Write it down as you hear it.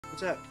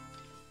What's that?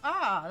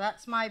 Ah,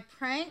 that's my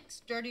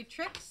pranks, dirty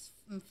tricks,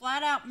 and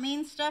flat-out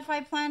mean stuff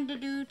I plan to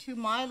do to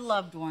my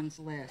loved ones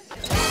list.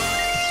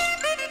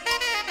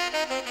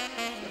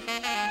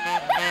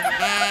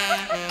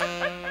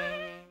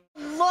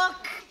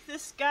 Look,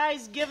 this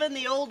guy's giving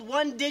the old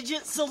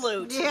one-digit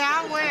salute.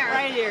 Yeah, where?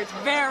 Right here. It's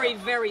very,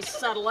 very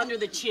subtle, under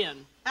the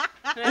chin.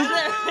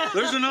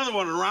 There's another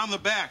one around the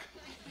back.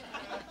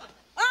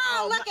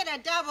 Oh, look at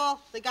a double.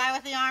 The guy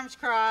with the arms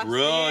crossed.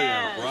 Brilliant.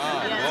 Yes.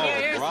 Bravo.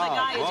 Yes. Here's bravo. the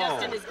guy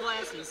adjusting his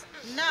glasses.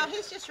 No,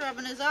 he's just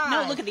rubbing his eyes.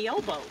 No, look at the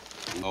elbow.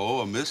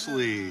 Oh, a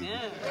mislead.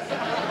 Yeah.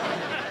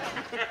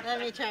 Let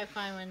me try to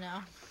find one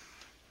now.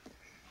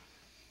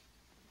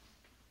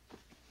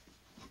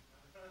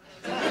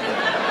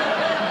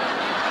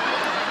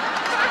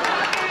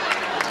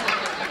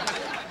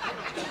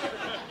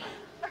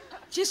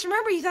 Just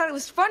remember, you thought it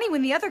was funny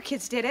when the other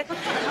kids did it.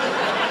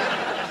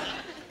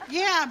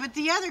 Yeah, but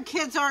the other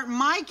kids aren't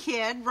my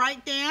kid,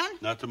 right, Dan?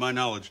 Not to my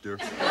knowledge, dear.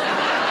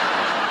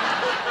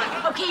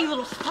 Okay, you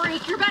little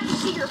freak, you're about to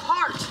see your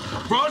heart.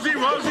 Rosie,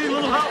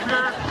 little help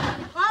here.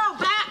 Oh,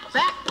 back!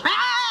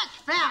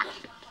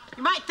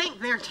 You might think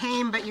they're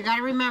tame, but you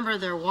gotta remember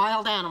they're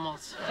wild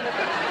animals.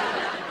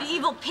 The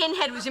evil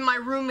pinhead was in my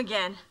room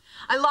again.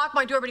 I locked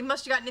my door, but he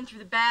must have gotten in through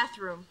the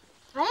bathroom.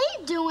 I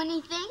didn't do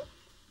anything.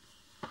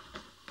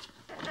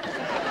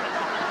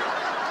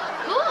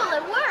 Cool,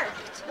 it worked.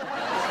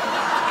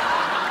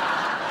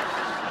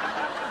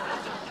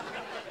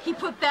 He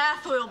put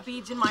bath oil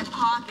beads in my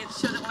pockets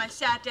so that when I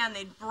sat down,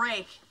 they'd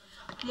break.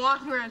 I'm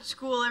walking around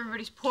school,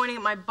 everybody's pointing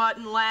at my butt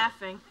and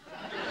laughing.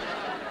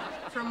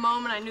 For a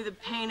moment, I knew the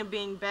pain of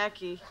being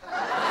Becky.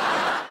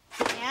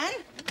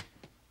 Dan,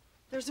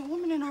 there's a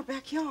woman in our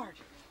backyard.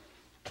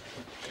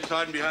 She's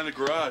hiding behind the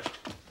garage.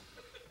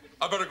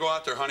 I better go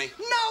out there, honey.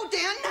 No,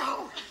 Dan,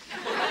 no!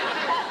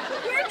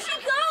 Where'd she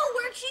go?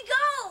 Where'd she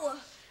go?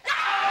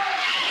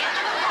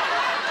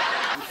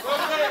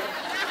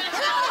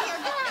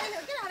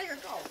 Get out of here,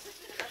 go!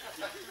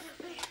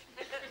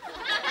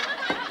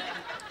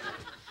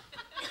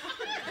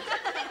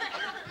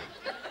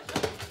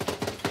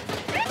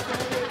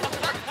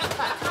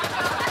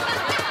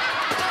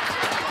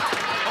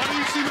 Honey,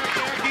 you see my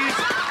khakis?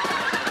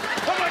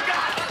 Oh, my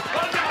God!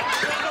 Oh, no!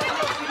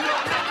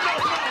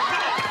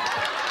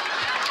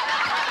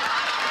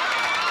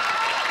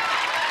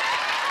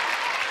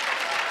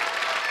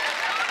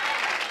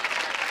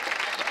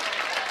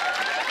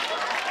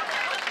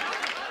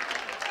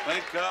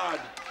 Thank God.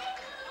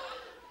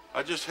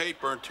 I just hate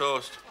burnt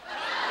toast.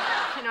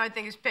 You know, I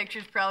think his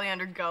picture's probably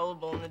under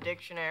gullible in the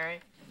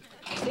dictionary.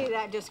 See,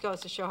 that just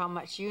goes to show how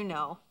much you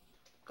know.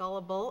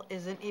 Gullible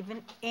isn't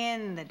even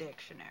in the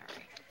dictionary.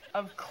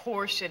 Of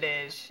course it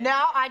is.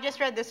 No, I just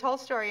read this whole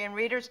story in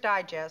Reader's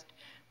Digest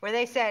where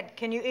they said,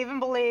 can you even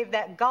believe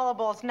that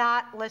gullible is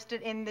not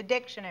listed in the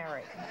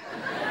dictionary?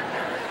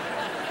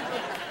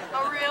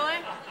 Oh,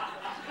 really?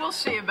 We'll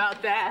see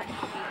about that.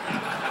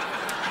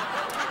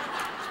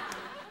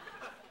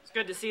 It's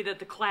good to see that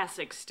the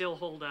classics still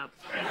hold up.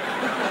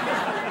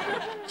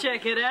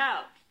 Check it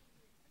out.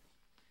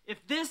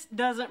 If this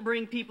doesn't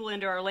bring people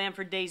into our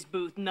Lanford Days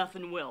booth,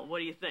 nothing will. What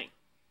do you think?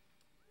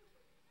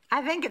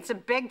 I think it's a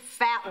big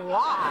fat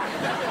lie.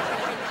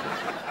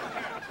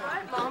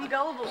 Right, Mom,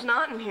 Gullible's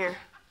not in here.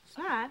 It's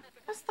not.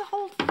 That's the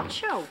whole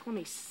show. Let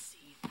me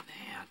see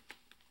that.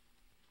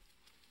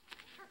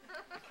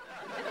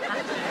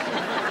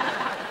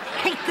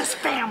 Hate this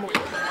family.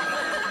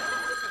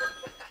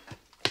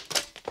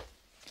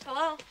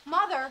 Hello?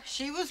 Mother?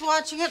 She was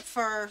watching it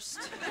first.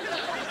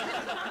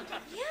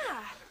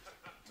 Yeah.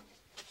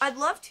 I'd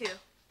love to.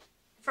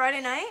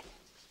 Friday night?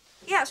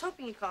 Yeah, I was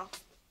hoping you'd call.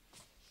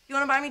 You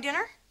want to buy me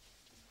dinner?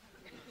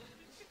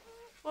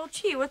 Well,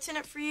 gee, what's in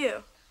it for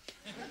you?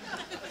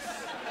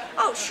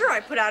 Oh, sure,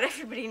 I put out.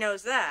 Everybody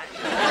knows that.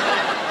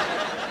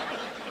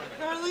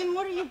 Darlene,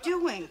 what are you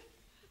doing?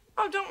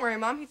 Oh, don't worry,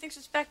 Mom. He thinks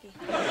it's Becky.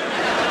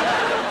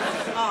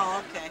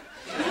 Oh, okay.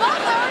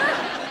 Mother!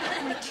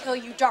 Let me kill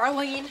you,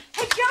 Darlene.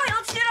 Hey, Joey,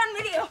 let's do it on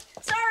video.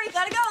 Sorry,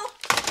 gotta go.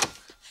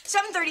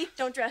 7:30.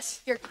 Don't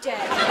dress. You're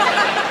dead.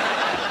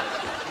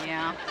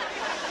 Yeah.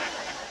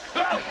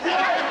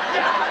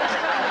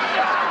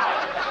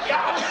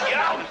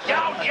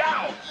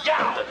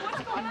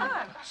 What's going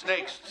on?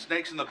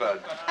 Snakes in the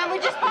bed. And we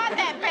just bought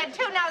that bed,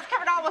 too. Now it's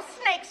covered all with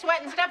snake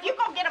sweat and stuff. You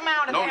go get them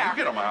out of No, there. you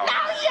get them out.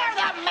 Now you're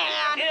the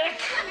man.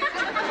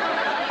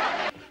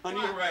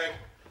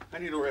 I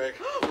need a rag.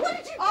 What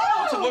did you do?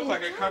 What's it look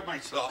like? I cut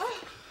myself.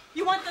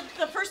 You want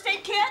the first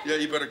aid kit? Yeah,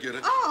 you better get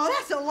it. Oh,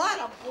 that's a lot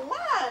of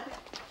blood.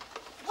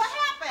 What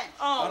happened?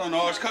 I don't know.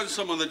 I was cutting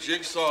some on the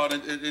jigsaw,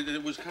 and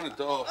it was kind of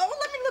dull. Oh,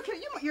 let me look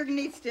at you. You're gonna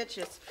need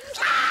stitches.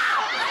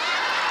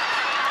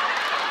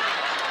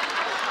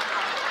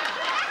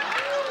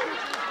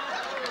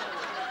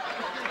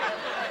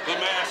 The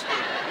master.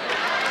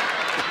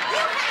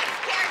 You got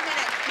scared when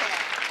it kid.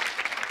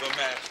 The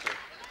master.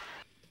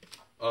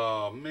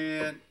 Oh,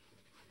 man.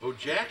 Oh,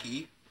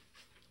 Jackie,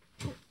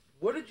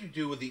 what did you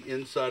do with the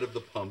inside of the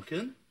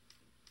pumpkin?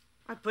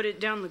 I put it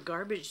down the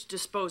garbage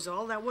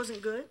disposal. That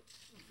wasn't good.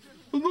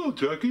 No,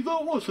 Jackie,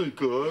 that wasn't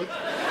good.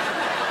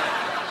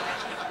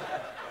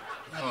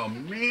 Oh,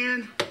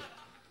 man.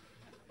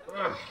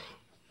 Ugh.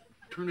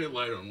 Turn that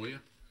light on, will you?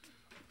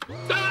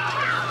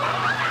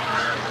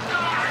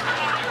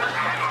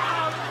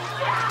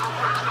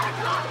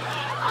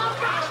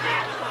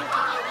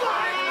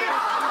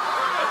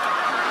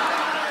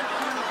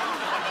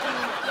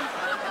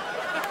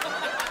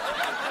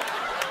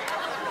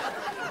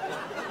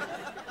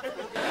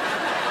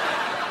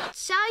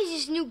 Sally's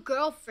his new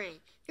girlfriend.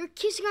 They were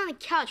kissing on the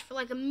couch for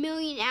like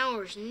 1,000,000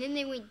 hours, and then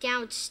they went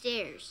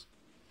downstairs.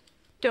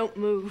 Don't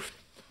move.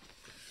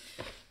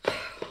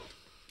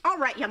 All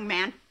right, young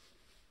man.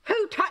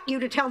 Who taught you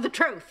to tell the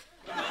truth?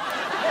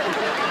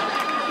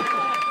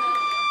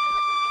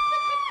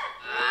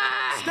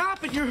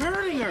 Stop it, you're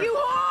hurting her. You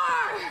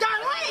are!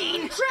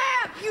 Darlene!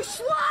 Tramp, you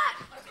slut!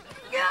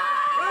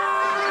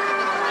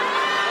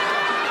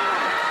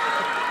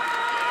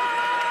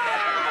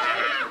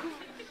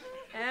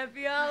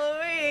 Happy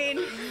Halloween.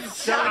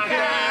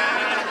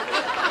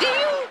 Do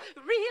you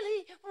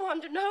really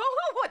want to know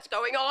what's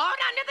going on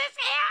under this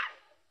hair?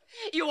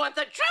 You want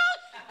the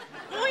truth?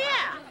 Oh,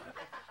 yeah.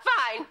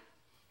 Fine.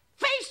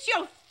 Face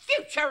your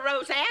future,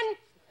 Roseanne.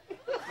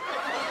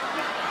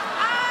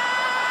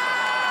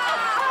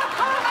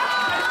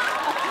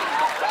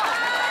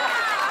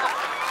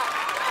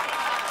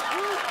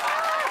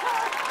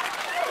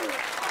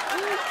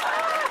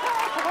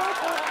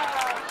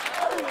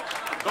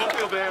 Don't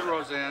feel bad,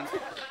 Roseanne.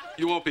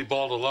 You won't be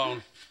bald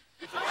alone.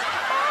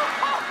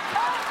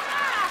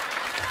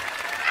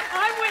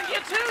 I'm with you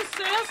too,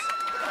 sis.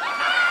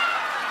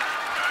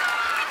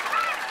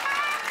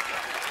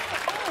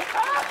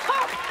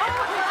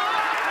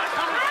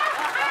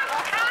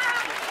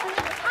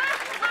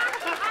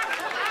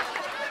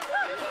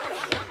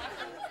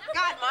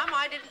 God, Mom,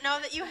 I didn't know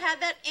that you had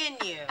that in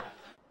you.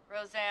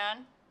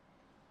 Roseanne?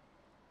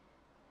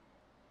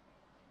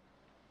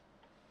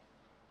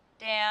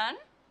 Dan?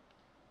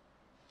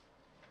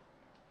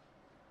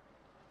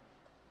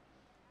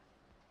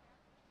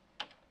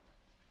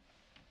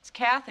 It's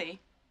Kathy.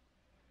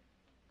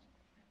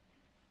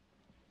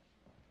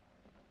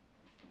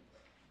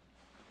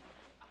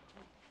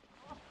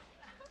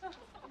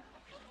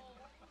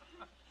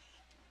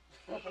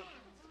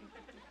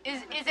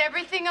 Is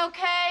everything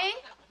okay?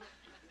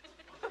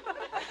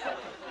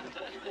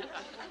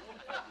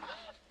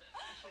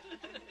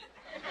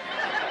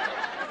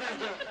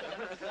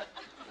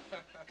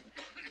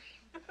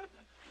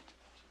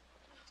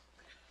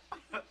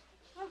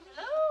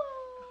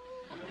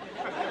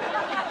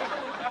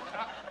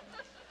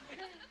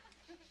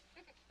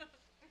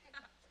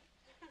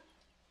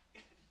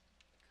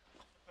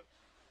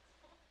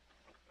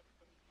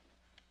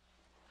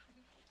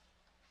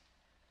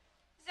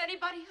 Is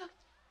anybody hooked?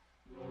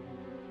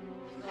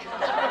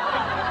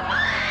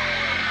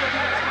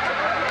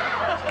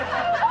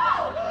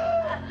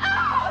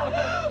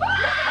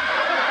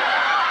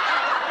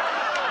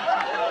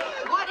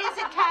 What is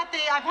it, Kathy?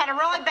 I've had a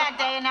really bad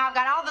day and now I've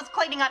got all this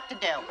cleaning up to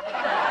do.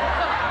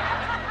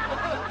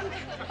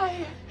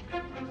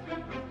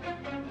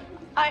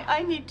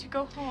 I need to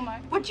go home.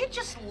 Would you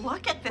just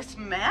look at this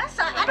mess?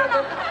 I don't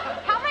know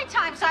how many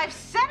times I've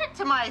said it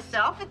to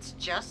myself. It's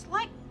just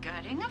like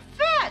gutting a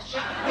fish.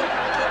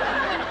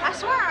 I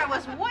swear I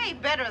was way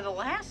better the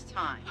last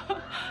time.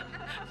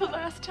 The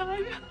last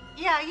time?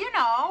 Yeah, you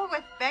know,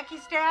 with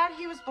Becky's dad,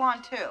 he was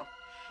blonde too.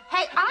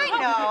 Hey, I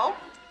know.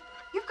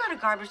 You've got a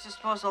garbage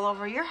disposal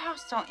over your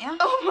house, don't you?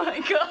 Oh my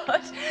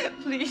God.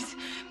 Please,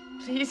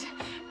 please.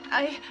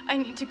 I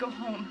need to go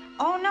home.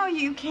 Oh, no,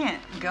 you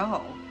can't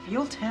go.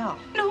 You'll tell.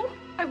 No,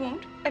 I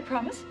won't. I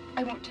promise.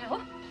 I won't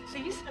tell.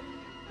 Please,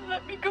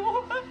 let me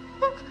go.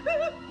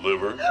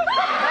 Liver.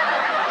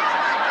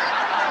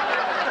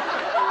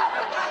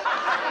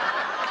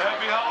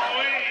 Happy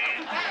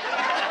Halloween!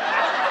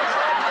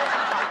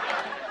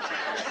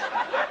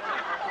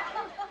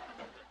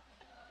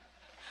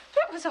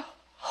 That was a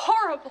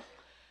horrible,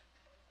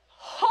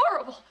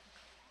 horrible,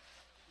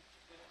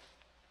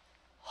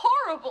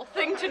 horrible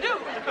thing to do.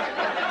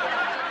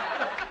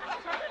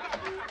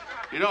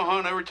 You know,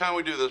 hon, every time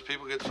we do this,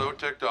 people get so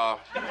ticked off.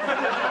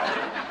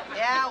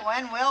 Yeah,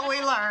 when will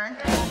we learn?